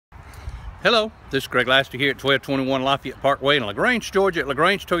Hello, this is Greg Laster here at 1221 Lafayette Parkway in LaGrange, Georgia at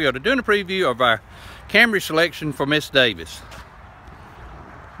LaGrange Toyota, doing a preview of our Camry selection for Miss Davis.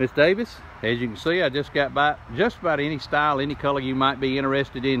 Miss Davis, as you can see, I just got by just about any style, any color you might be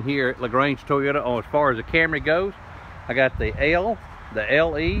interested in here at LaGrange Toyota. As far as the Camry goes, I got the L, the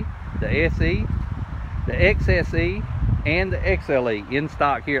LE, the SE, the XSE, and the XLE in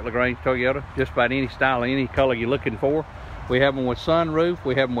stock here at LaGrange Toyota. Just about any style, any color you're looking for. We have them with sunroof,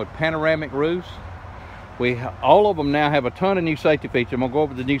 we have them with panoramic roofs. All of them now have a ton of new safety features. I'm gonna go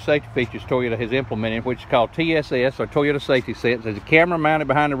over the new safety features Toyota has implemented, which is called TSS, or Toyota Safety Sense. There's a camera mounted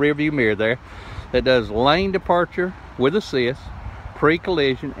behind the rear view mirror there that does lane departure with assist,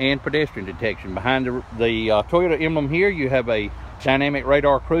 pre-collision, and pedestrian detection. Behind the Toyota emblem here, you have a dynamic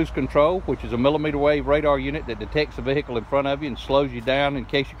radar cruise control, which is a millimeter wave radar unit that detects the vehicle in front of you and slows you down in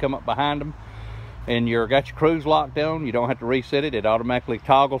case you come up behind them. And you've got your cruise locked on. You don't have to reset it. It automatically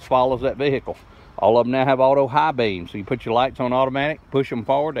toggles, follows that vehicle. All of them now have auto high beam, so you put your lights on automatic, push them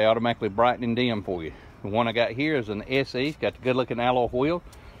forward, they automatically brighten and dim for you. The one I got here is an SE. It's got the good looking alloy wheel.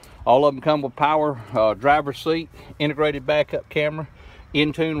 All of them come with power driver's seat, integrated backup camera,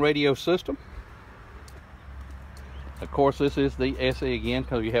 in-tune radio system. Of course, this is the SE again,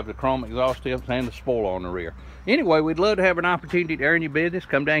 because you have the chrome exhaust tips and the spoiler on the rear. Anyway, we'd love to have an opportunity to earn your business.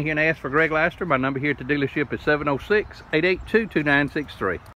 Come down here and ask for Greg Laster. My number here at the dealership is 706-882-2963.